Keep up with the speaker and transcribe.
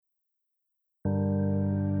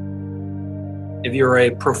If you're a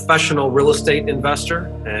professional real estate investor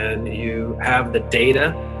and you have the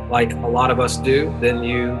data like a lot of us do, then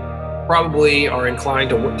you probably are inclined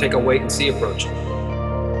to take a wait and see approach.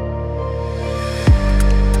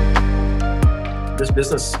 This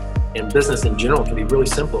business and business in general can be really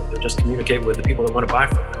simple. You just communicate with the people that want to buy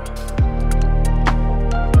from you.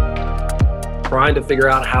 Trying to figure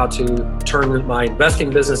out how to turn my investing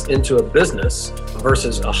business into a business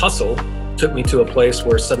versus a hustle took me to a place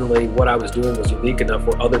where suddenly what I was doing was unique enough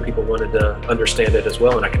where other people wanted to understand it as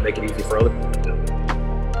well, and I could make it easy for other people to do.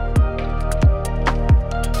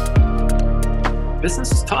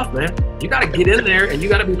 Business is tough, man. You got to get in there and you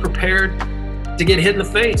got to be prepared to get hit in the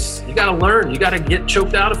face. You got to learn. You got to get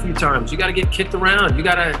choked out a few times. You got to get kicked around. You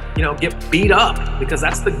got to, get beat up, because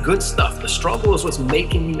that's the good stuff. The struggle is what's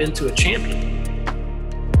making you into a champion.